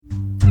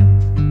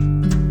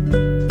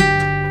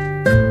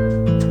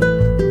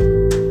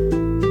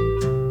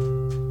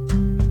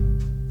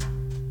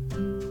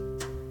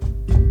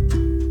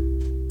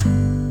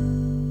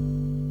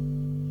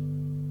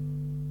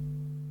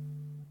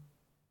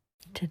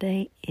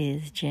Today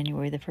is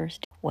January the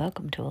 1st.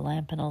 Welcome to A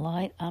Lamp and a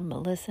Light. I'm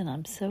Melissa, and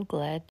I'm so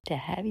glad to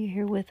have you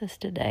here with us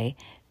today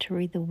to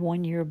read the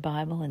one-year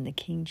Bible in the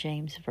King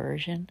James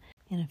Version.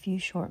 In a few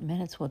short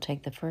minutes, we'll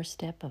take the first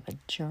step of a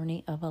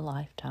journey of a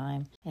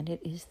lifetime, and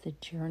it is the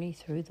journey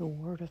through the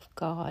Word of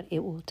God.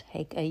 It will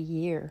take a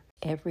year,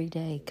 every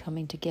day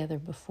coming together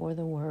before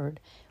the Word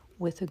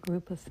with a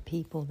group of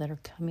people that are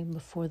coming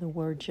before the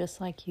Word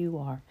just like you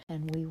are.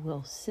 And we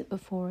will sit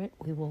before it,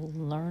 we will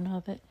learn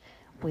of it,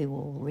 we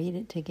will read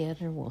it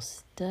together, we'll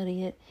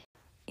study it.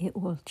 It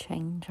will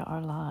change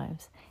our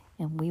lives,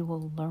 and we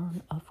will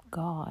learn of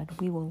God.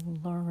 We will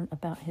learn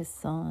about His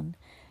Son,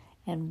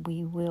 and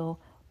we will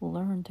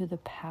learn through the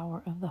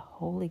power of the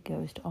Holy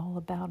Ghost all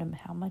about Him,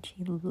 how much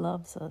He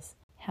loves us,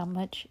 how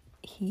much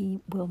He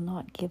will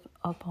not give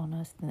up on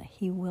us, and that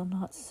He will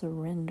not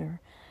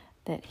surrender,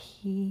 that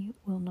He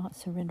will not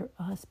surrender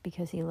us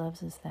because He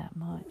loves us that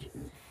much.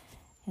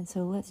 And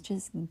so let's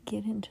just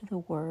get into the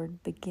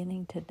Word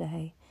beginning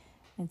today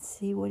and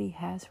see what He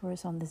has for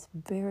us on this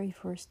very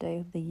first day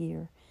of the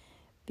year,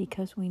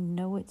 because we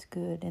know it's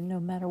good. And no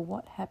matter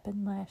what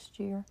happened last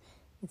year,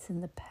 it's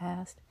in the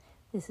past.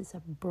 This is a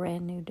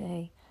brand new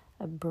day,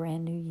 a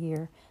brand new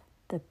year,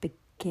 the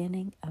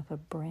beginning of a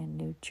brand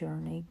new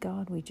journey.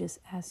 God, we just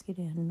ask You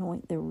to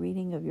anoint the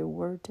reading of Your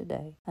Word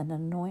today and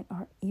anoint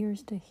our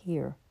ears to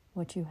hear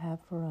what You have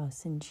for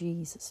us. In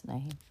Jesus'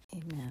 name,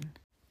 amen.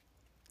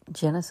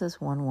 Genesis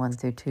 1:1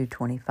 through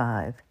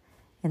 2:25.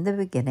 In the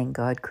beginning,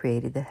 God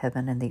created the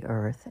heaven and the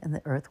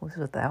earth was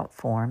without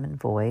form and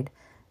void,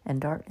 and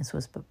darkness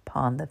was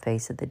upon the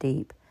face of the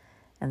deep.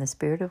 And the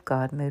Spirit of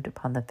God moved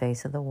upon the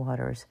face of the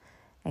waters.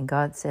 And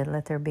God said,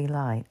 "Let there be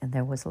light," and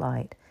there was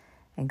light.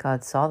 And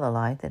God saw the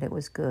light, that it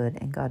was good,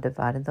 and God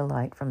divided the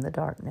light from the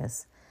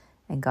darkness.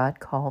 And God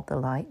called the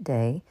light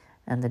day,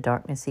 and the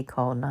darkness He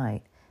called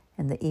night.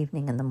 And the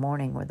evening and the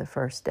morning were the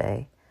first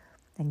day.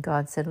 And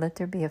God said, "Let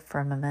there be a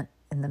firmament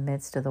in the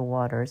midst of the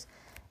waters,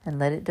 and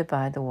let it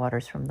divide the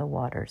waters from the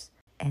waters."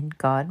 And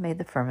God made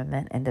the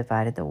firmament, and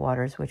divided the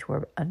waters which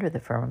were under the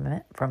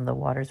firmament from the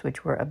waters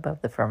which were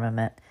above the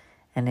firmament.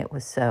 And it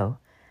was so.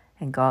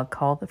 And God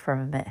called the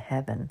firmament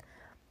heaven.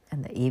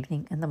 And the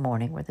evening and the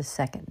morning were the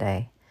second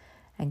day.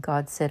 And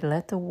God said,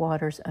 "Let the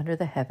waters under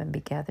the heaven be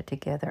gathered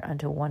together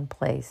unto one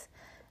place,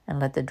 and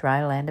let the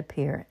dry land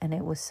appear." And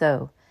it was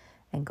so.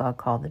 And God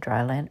called the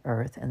dry land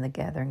earth, and the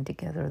gathering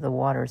together of the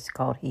waters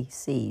called He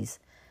seas.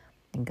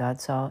 And God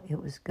saw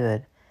it was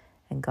good.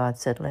 And God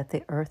said, "Let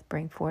the earth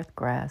bring forth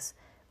grass,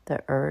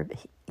 the herb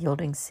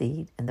yielding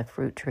seed, and the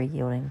fruit tree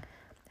yielding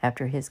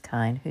after his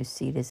kind, whose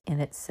seed is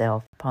in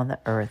itself upon the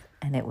earth."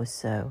 And it was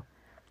so.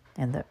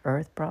 And the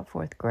earth brought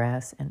forth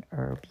grass and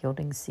herb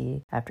yielding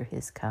seed after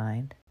his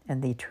kind,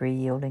 and the tree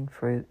yielding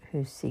fruit,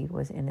 whose seed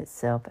was in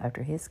itself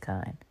after his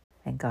kind.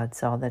 And God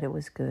saw that it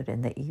was good,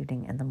 and the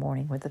evening and the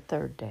morning were the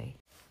third day.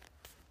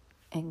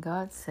 And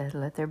God said,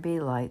 "Let there be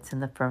lights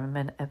in the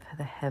firmament of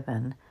the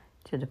heaven,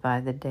 to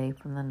divide the day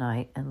from the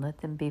night, and let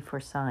them be for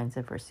signs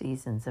and for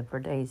seasons and for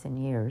days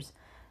and years,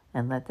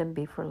 and let them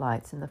be for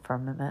lights in the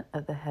firmament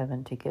of the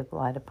heaven to give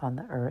light upon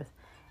the earth."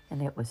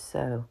 And it was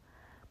so.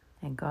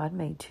 And God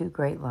made two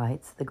great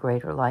lights, the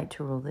greater light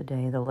to rule the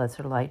day, the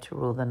lesser light to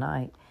rule the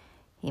night.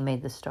 He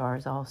made the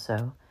stars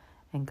also,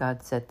 and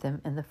God set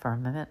them in the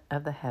firmament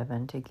of the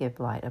heaven to give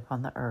light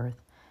upon the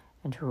earth,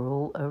 and to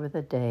rule over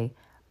the day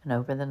and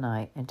over the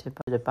night, and to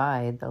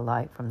divide the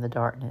light from the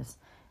darkness.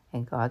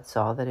 And God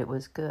saw that it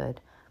was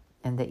good.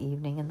 And the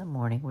evening and the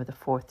morning were the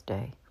fourth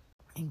day.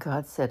 And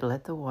God said,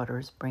 "Let the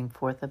waters bring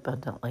forth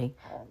abundantly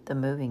the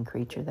moving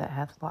creature that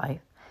hath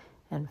life,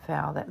 and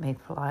fowl that may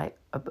fly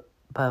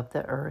above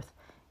the earth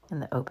in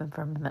the open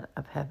firmament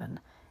of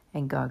heaven."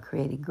 And God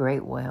created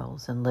great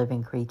whales and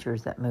living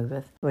creatures that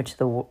moveth, which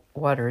the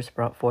waters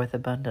brought forth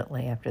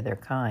abundantly after their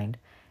kind,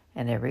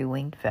 and every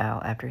winged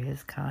fowl after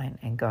his kind.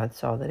 And God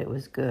saw that it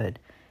was good.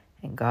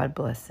 And God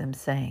blessed them,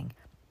 saying,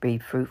 "Be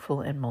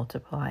fruitful and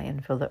multiply,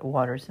 and fill the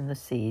waters in the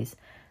seas,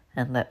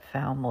 and let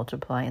fowl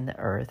multiply in the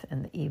earth."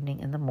 And the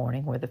evening and the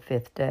morning were the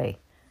fifth day.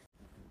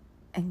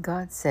 And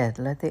God said,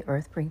 "Let the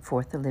earth bring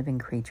forth the living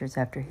creatures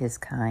after his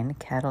kind,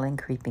 cattle and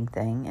creeping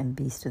thing, and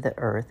beast of the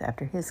earth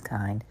after his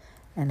kind."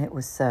 And it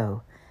was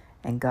so.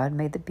 And God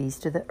made the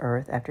beast of the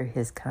earth after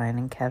his kind,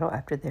 and cattle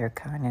after their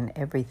kind, and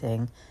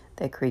everything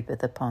that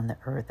creepeth upon the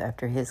earth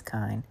after his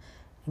kind.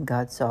 And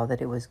God saw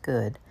that it was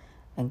good.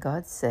 And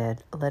God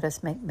said, "Let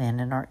us make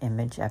man in our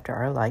image, after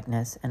our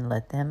likeness, and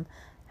let them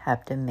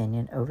have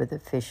dominion over the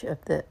fish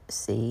of the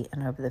sea,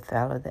 and over the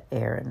fowl of the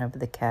air, and over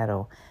the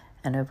cattle,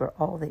 and over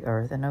all the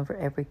earth, and over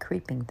every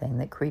creeping thing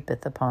that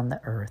creepeth upon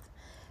the earth."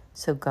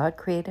 So God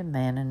created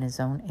man in his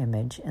own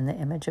image. In the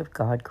image of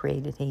God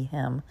created he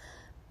him.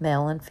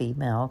 Male and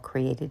female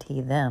created he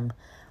them.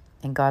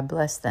 And God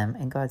blessed them.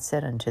 And God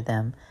said unto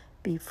them,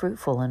 "Be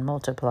fruitful and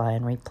multiply,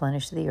 and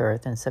replenish the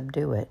earth, and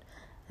subdue it,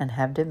 and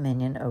have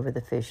dominion over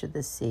the fish of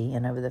the sea,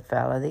 and over the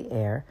fowl of the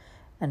air,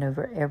 and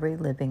over every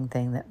living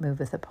thing that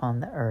moveth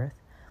upon the earth."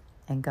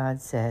 And God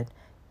said,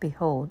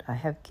 "Behold, I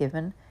have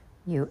given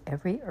you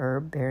every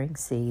herb bearing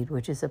seed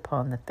which is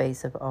upon the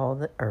face of all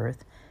the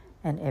earth,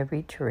 and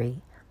every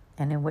tree,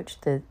 and in which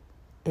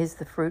is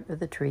the fruit of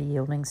the tree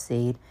yielding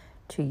seed,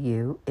 to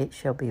you it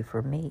shall be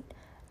for meat,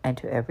 and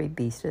to every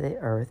beast of the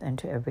earth, and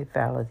to every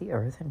fowl of the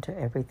earth, and to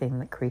everything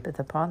that creepeth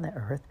upon the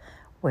earth,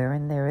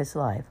 wherein there is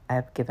life. I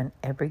have given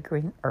every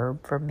green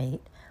herb for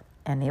meat.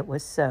 And it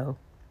was so.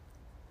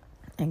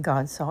 And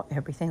God saw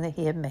everything that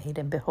he had made,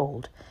 and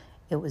behold,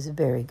 it was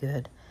very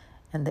good.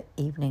 And the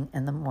evening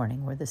and the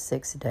morning were the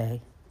sixth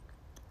day.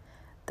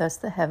 Thus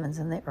the heavens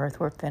and the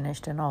earth were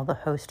finished, and all the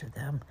host of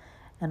them.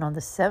 And on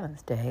the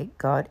seventh day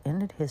God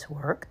ended his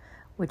work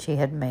which he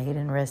had made,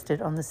 and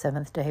rested on the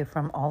seventh day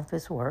from all of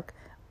his work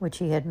which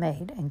he had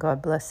made. And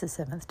God blessed the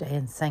seventh day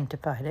and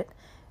sanctified it,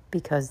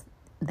 because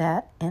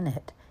that in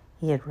it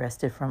he had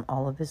rested from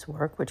all of his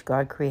work which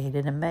God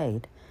created and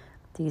made.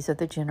 These are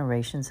the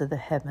generations of the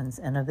heavens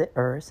and of the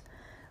earth,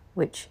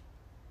 which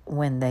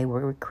when they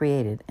were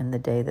created in the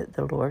day that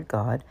the Lord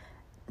God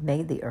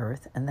made the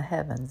earth and the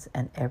heavens,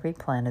 and every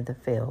plant of the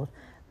field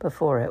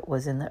before it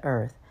was in the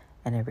earth,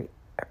 and every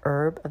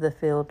herb of the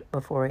field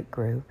before it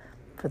grew.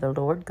 For the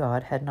Lord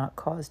God had not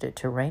caused it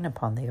to rain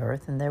upon the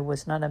earth, and there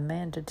was not a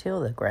man to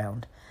till the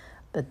ground.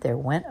 But there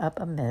went up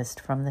a mist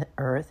from the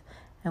earth,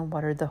 and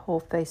watered the whole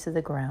face of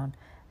the ground.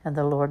 And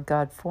the Lord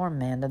God formed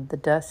man of the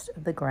dust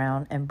of the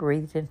ground, and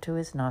breathed into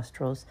his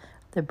nostrils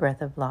the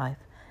breath of life,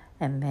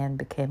 and man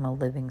became a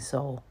living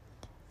soul.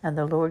 And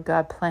the Lord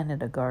God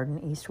planted a garden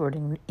eastward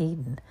in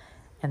Eden,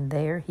 and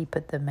there he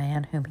put the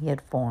man whom he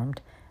had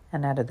formed.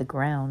 And out of the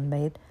ground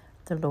made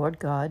the Lord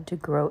God to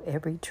grow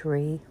every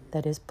tree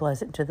that is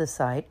pleasant to the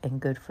sight and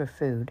good for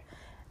food,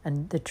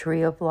 and the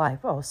tree of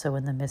life also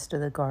in the midst of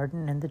the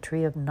garden, and the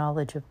tree of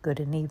knowledge of good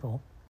and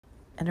evil.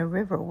 And a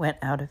river went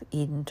out of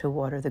Eden to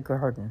water the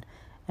garden,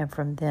 and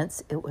from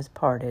thence it was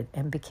parted,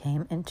 and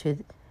became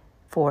into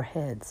 4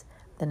 heads.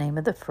 The name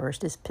of the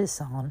first is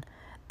Pison,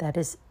 that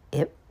is,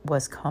 it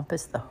was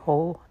compassed the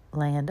whole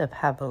land of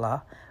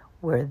Havilah,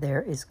 where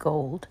there is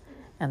gold,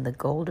 and the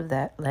gold of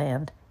that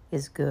land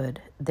is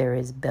good. There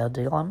is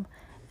bdellium,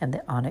 and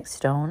the onyx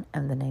stone,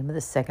 and the name of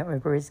the second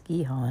river is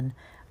Gihon.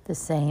 The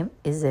same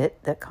is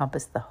it that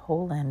compassed the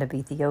whole land of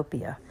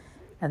Ethiopia.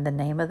 And the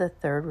name of the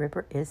third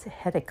river is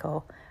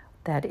Hiddekel,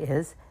 that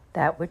is,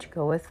 that which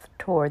goeth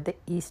toward the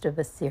east of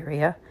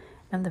Assyria.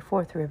 And the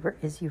fourth river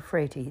is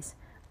Euphrates.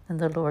 And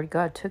the Lord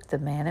God took the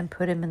man and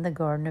put him in the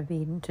garden of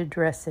Eden to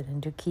dress it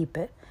and to keep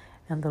it.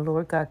 And the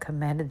Lord God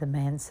commanded the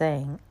man,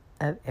 saying,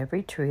 Of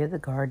every tree of the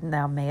garden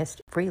thou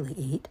mayest freely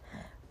eat,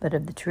 but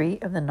of the tree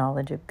of the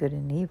knowledge of good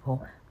and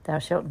evil thou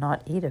shalt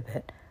not eat of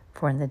it,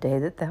 for in the day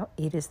that thou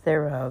eatest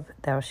thereof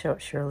thou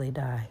shalt surely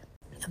die.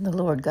 And the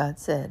Lord God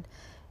said,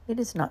 It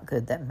is not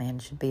good that man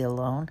should be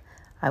alone.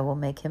 I will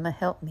make him a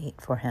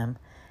helpmeet for him.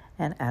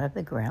 And out of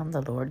the ground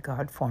the Lord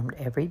God formed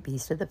every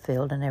beast of the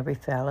field and every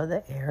fowl of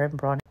the air, and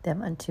brought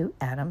them unto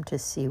Adam to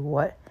see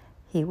what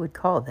he would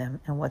call them.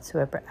 And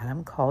whatsoever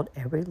Adam called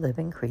every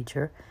living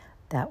creature,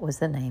 that was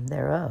the name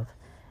thereof.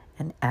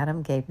 And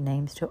Adam gave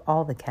names to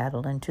all the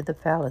cattle, and to the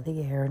fowl of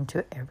the air, and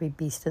to every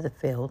beast of the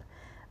field.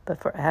 But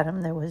for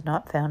Adam there was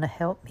not found a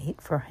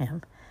helpmeet for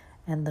him.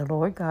 And the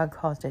Lord God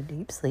caused a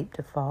deep sleep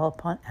to fall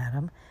upon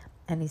Adam,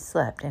 and he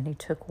slept. And he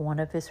took one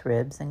of his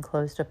ribs, and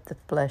closed up the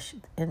flesh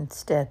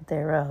instead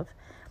thereof.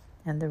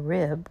 And the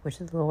rib which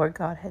the Lord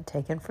God had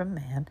taken from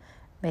man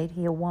made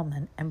he a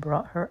woman, and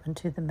brought her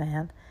unto the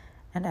man.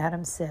 And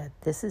Adam said,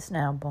 This is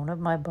now bone of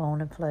my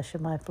bone, and flesh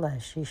of my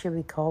flesh. She shall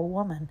be called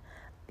woman,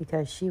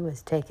 because she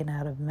was taken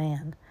out of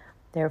man.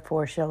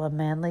 Therefore shall a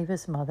man leave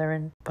his mother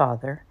and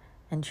father,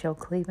 and shall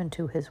cleave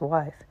unto his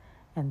wife,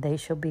 and they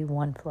shall be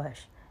one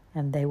flesh.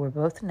 And they were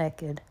both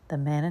naked, the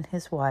man and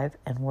his wife,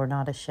 and were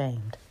not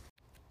ashamed.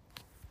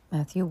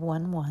 Matthew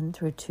 1:1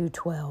 through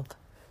 2:12.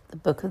 The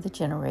book of the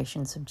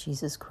generations of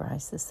Jesus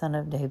Christ, the son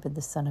of David,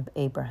 the son of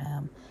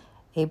Abraham.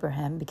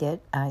 Abraham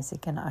begat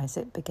Isaac, and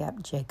Isaac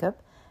begat Jacob,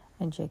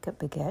 and Jacob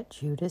begat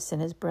Judas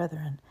and his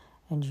brethren.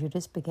 And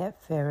Judas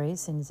begat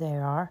Phares and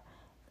Zerah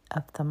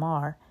of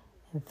Thamar,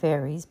 and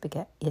Phares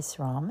begat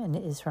Isram, and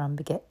Isram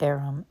begat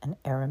Aram, and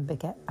Aram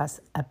begat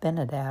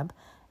Abinadab,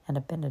 and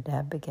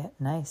Abinadab begat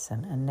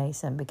Nason, and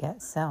Nason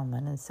begat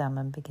Salmon, and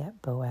Salmon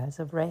begat Boaz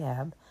of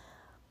Rahab,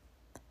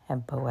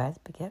 and Boaz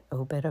begat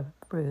Obed of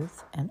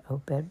Ruth, and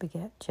Obed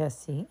begat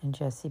Jesse, and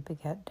Jesse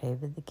begat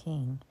David the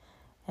king,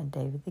 and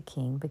David the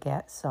king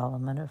begat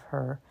Solomon of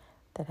her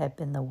that had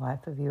been the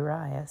wife of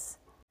Urias.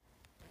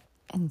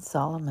 And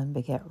Solomon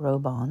begat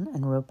Robon,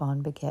 and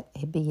Robon begat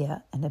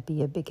Abiah, and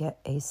Abiah begat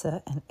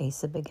Asa, and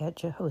Asa begat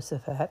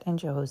Jehoshaphat, and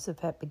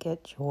Jehoshaphat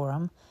begat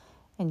Joram,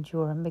 and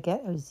Joram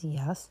begat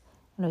Ozias,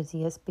 and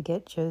Ozias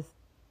begat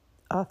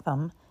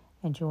Jotham,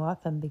 and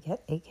Jotham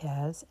begat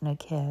Achaz, and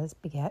Achaz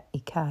begat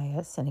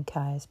Echias, and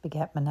Echias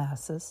begat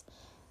Manasseh,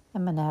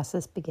 and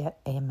Manasseh begat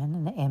Amon,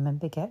 and Amon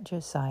begat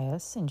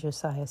Josias, and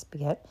Josias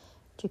begat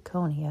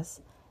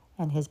Jeconias,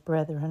 and his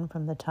brethren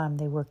from the time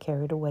they were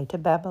carried away to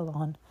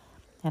Babylon.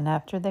 And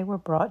after they were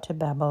brought to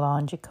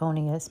Babylon,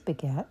 Jeconias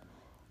begat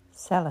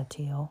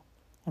Salatiel,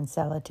 and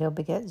Salatiel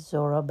begat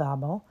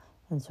Zorobabel,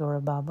 And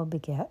Zerubbabel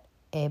begat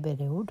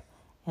Abiud,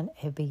 and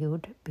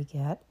Abiud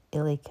begat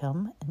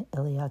Eliakim, and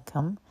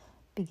Eliakim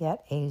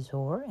begat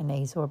Azor, and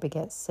Azor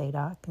begat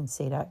Sadoc, and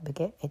Sadoc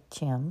begat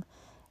Achim,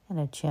 and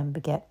Achim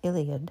begat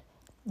Eliad,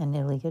 and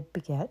Eliad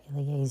begat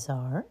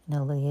Eleazar, and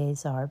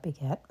Eleazar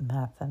begat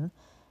Mathan,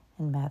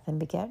 and Mathan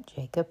begat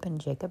Jacob, and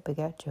Jacob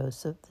begat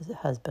Joseph, the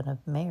husband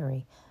of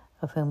Mary,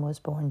 of whom was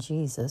born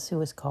Jesus,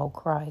 who is called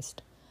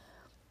Christ.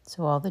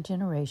 So all the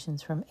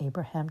generations from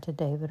Abraham to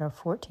David are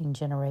 14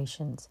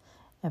 generations,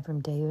 and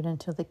from David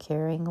until the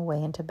carrying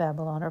away into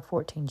Babylon are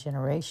 14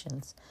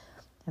 generations,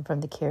 and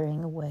from the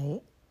carrying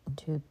away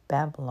into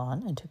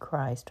Babylon into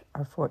Christ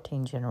are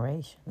 14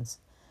 generations.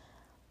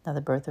 Now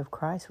the birth of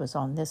Christ was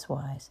on this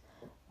wise.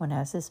 When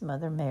as his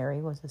mother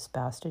Mary was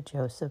espoused to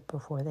Joseph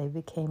before they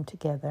became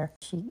together,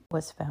 she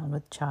was found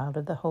with child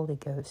of the Holy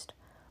Ghost.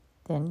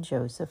 Then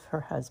Joseph,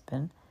 her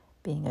husband,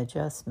 being a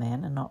just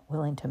man and not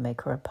willing to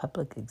make her a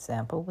public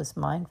example, was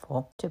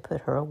mindful to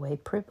put her away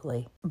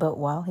privily. But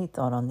while he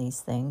thought on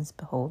these things,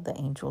 behold, the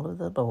angel of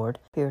the Lord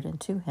appeared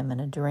unto him in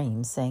a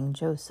dream, saying,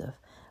 Joseph,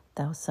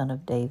 thou son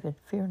of David,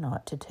 fear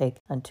not to take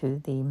unto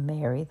thee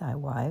Mary thy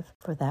wife,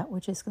 for that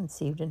which is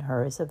conceived in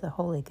her is of the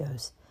Holy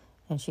Ghost.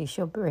 And she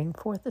shall bring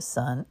forth a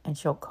son, and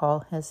shall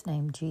call his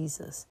name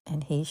Jesus,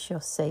 and he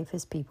shall save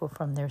his people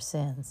from their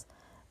sins.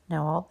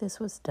 Now all this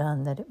was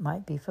done that it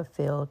might be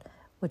fulfilled,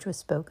 which was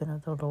spoken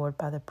of the Lord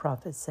by the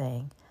prophet,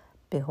 saying,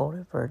 Behold,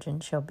 a virgin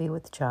shall be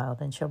with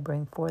child, and shall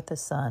bring forth a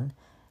son,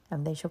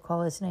 and they shall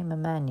call his name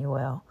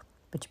Emmanuel,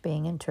 which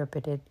being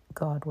interpreted,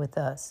 God with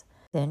us.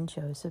 Then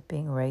Joseph,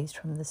 being raised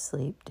from the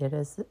sleep, did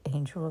as the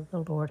angel of the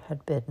Lord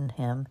had bidden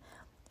him,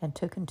 and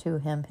took unto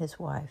him his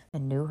wife,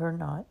 and knew her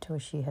not till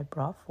she had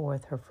brought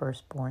forth her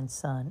firstborn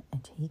son,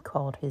 and he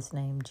called his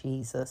name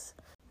Jesus.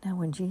 Now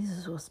when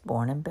Jesus was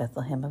born in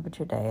Bethlehem of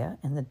Judea,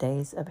 in the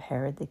days of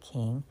Herod the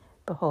king,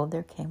 behold,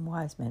 there came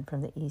wise men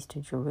from the east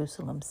to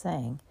Jerusalem,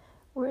 saying,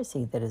 Where is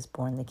he that is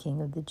born the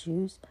King of the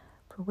Jews?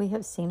 For we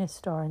have seen his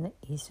star in the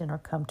east, and are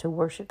come to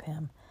worship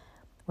him.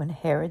 When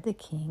Herod the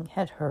king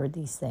had heard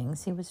these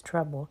things, he was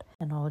troubled,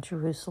 and all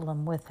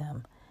Jerusalem with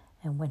him.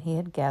 And when he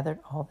had gathered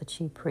all the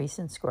chief priests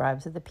and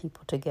scribes of the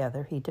people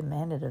together, he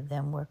demanded of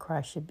them where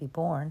Christ should be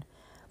born.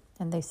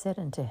 And they said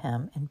unto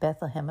him, In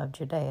Bethlehem of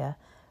Judea,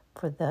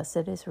 for thus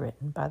it is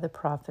written by the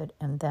prophet,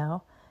 And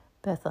thou,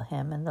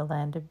 Bethlehem, in the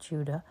land of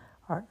Judah,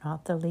 art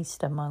not the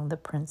least among the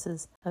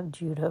princes of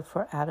Judah,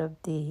 for out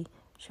of thee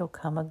shall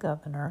come a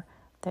governor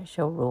that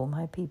shall rule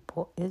my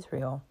people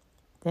Israel.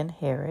 Then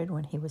Herod,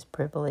 when he was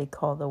privily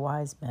called the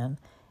wise men,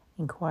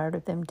 inquired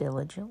of them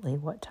diligently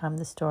what time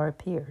the star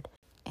appeared.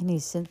 And he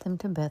sent them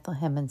to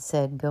Bethlehem, and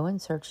said, Go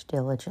and search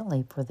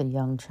diligently for the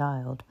young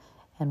child,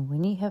 and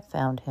when ye have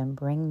found him,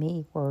 bring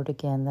me word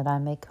again, that I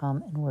may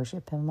come and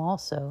worship him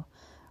also.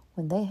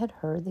 When they had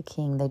heard the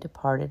king, they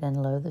departed,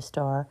 and lo, the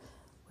star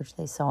which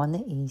they saw in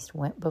the east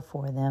went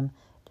before them,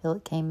 till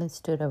it came and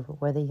stood over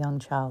where the young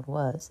child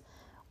was.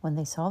 When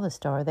they saw the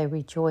star, they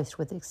rejoiced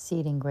with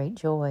exceeding great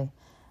joy.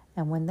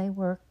 And when they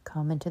were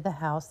come into the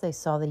house, they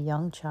saw the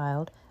young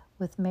child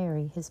with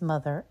Mary his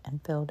mother,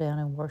 and fell down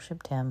and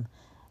worshipped him.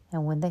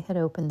 And when they had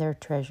opened their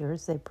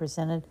treasures, they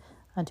presented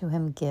unto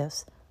him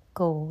gifts,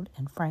 gold,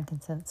 and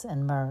frankincense,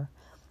 and myrrh.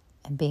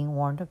 And being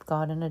warned of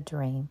God in a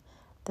dream,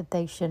 that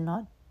they should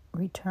not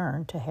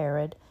return to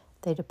Herod,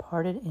 they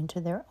departed into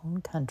their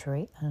own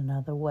country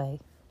another way.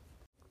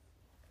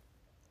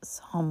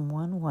 Psalm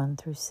 1:1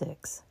 through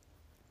 6.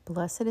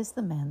 Blessed is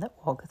the man that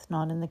walketh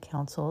not in the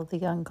counsel of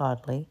the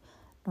ungodly,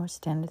 nor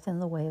standeth in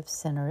the way of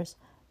sinners,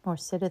 nor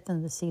sitteth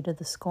in the seat of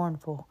the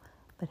scornful.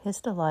 But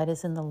his delight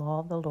is in the law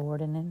of the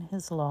Lord, and in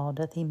his law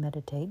doth he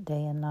meditate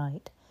day and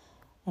night.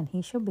 And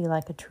he shall be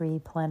like a tree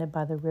planted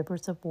by the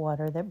rivers of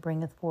water, that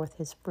bringeth forth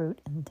his fruit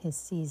in his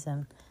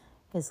season.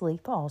 His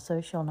leaf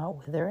also shall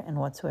not wither, and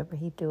whatsoever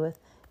he doeth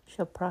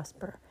shall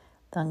prosper.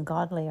 The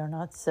ungodly are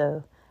not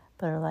so,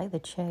 but are like the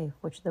chaff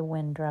which the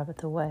wind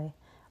driveth away.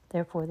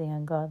 Therefore the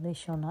ungodly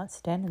shall not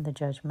stand in the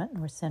judgment,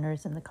 nor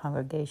sinners in the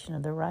congregation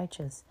of the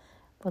righteous.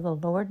 For the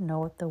Lord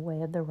knoweth the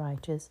way of the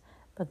righteous,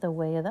 but the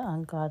way of the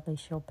ungodly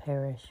shall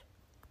perish.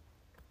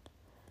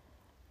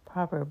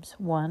 Proverbs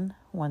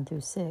 1:1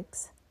 through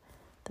 6.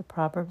 The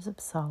Proverbs of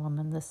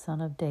Solomon, the son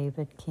of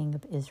David, king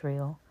of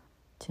Israel,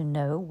 to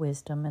know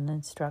wisdom and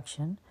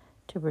instruction,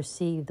 to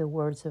receive the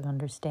words of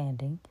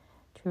understanding,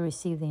 to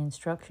receive the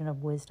instruction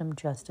of wisdom,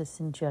 justice,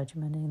 and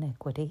judgment, and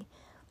equity,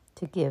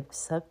 to give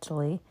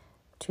subtly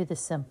to the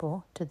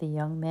simple, to the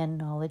young man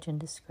knowledge and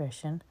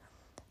discretion.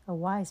 A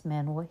wise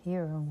man will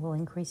hear and will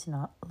increase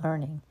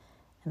learning,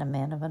 and a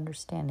man of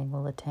understanding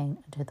will attain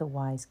unto the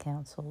wise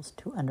counsels,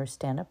 to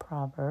understand a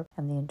proverb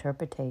and the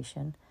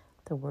interpretation,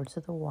 the words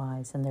of the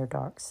wise and their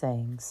dark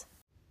sayings.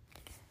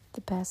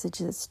 The passage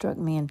that struck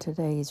me in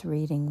today's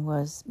reading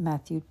was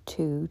Matthew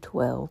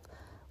 2:12,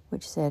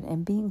 which said,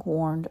 And being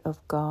warned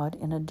of God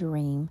in a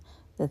dream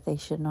that they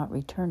should not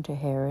return to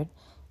Herod,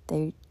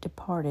 they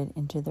departed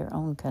into their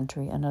own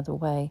country another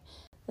way.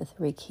 The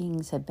three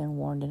kings had been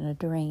warned in a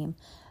dream,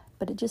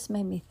 but it just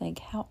made me think,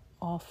 how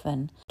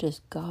often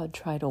does God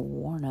try to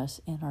warn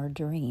us in our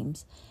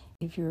dreams?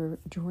 If you're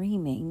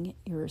dreaming,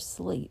 you're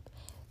asleep.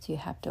 So you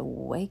have to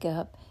wake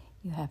up.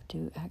 You have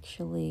to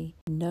actually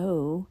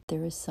know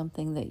there is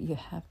something that you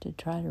have to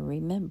try to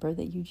remember,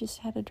 that you just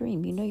had a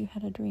dream. You know you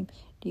had a dream.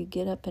 Do you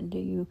get up and do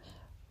you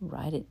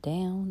write it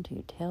down? Do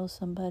you tell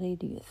somebody?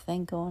 Do you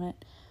think on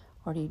it?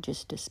 Or do you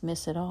just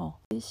dismiss it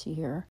all? This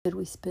year, could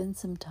we spend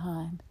some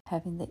time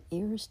having the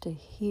ears to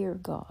hear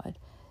God,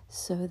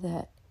 so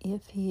that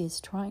if He is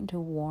trying to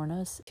warn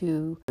us,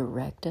 to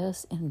direct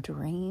us in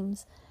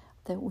dreams,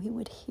 that we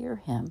would hear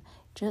Him,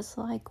 just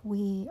like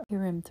we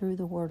hear Him through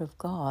the Word of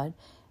God,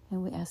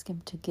 and we ask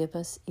Him to give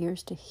us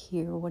ears to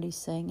hear what He's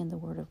saying in the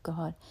Word of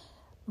God.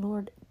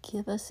 Lord,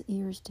 give us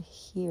ears to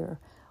hear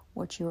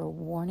what You are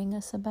warning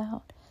us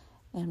about,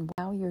 and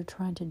how You're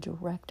trying to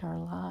direct our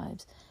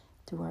lives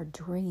through our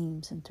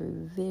dreams and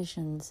through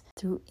visions,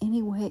 through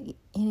any way,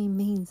 any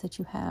means that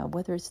You have,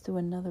 whether it's through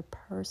another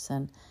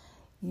person.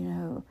 You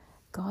know,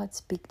 God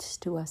speaks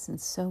to us in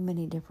so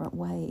many different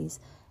ways.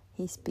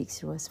 He speaks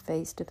to us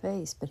face to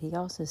face, but He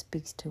also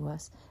speaks to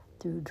us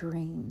through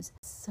dreams.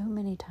 So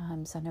many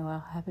times I know I'll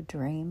have a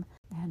dream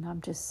and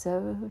I'm just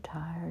so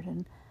tired,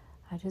 and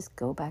I just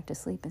go back to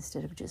sleep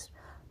instead of just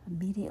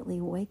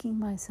immediately waking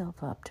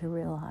myself up to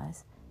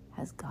realize,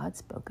 has God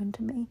spoken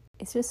to me?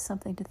 It's just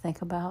something to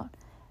think about.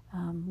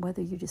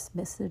 Whether you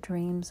dismiss the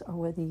dreams or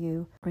whether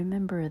you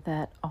remember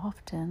that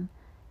often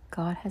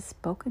God has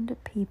spoken to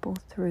people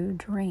through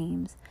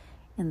dreams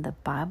in the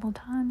Bible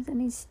times,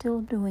 and He's still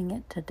doing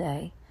it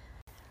today.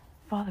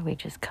 Father, we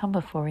just come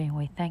before You and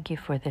we thank You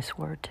for this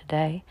word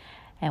today.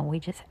 And we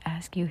just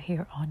ask You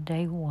here on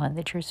day one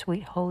that Your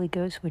sweet Holy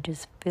Ghost would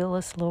just fill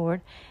us,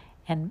 Lord,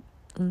 and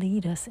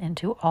lead us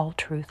into all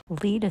truth.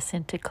 Lead us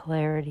into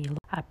clarity.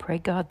 I pray,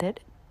 God, that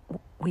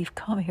we've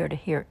come here to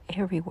hear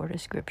every word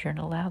of Scripture and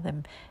allow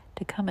them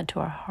to come into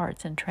our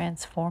hearts and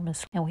transform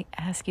us. And we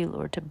ask You,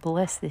 Lord, to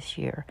bless this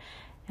year,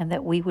 and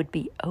that we would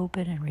be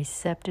open and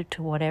receptive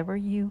to whatever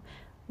You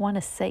want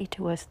to say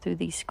to us through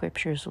these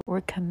Scriptures.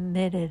 We're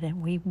committed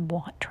and we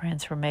want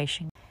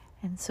transformation.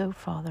 And so,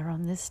 Father,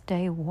 on this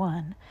day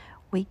one,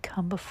 we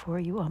come before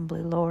You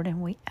humbly, Lord,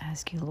 and we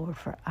ask You, Lord,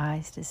 for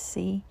eyes to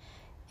see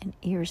and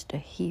ears to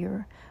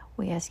hear.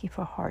 We ask You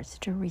for hearts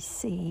to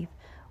receive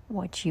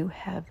what You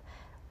have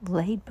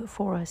laid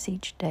before us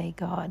each day,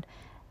 God.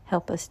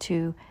 Help us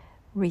to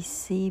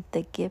receive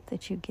the gift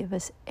that You give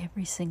us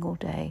every single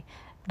day.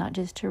 Not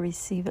just to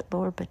receive it,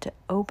 Lord, but to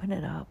open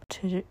it up,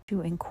 to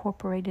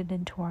incorporate it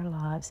into our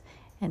lives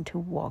and to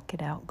walk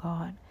it out,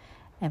 God.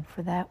 And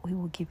for that, we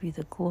will give You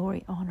the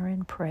glory, honor,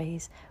 and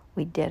praise.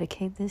 We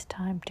dedicate this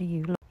time to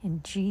You, Lord.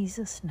 In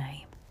Jesus'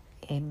 name,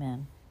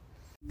 amen.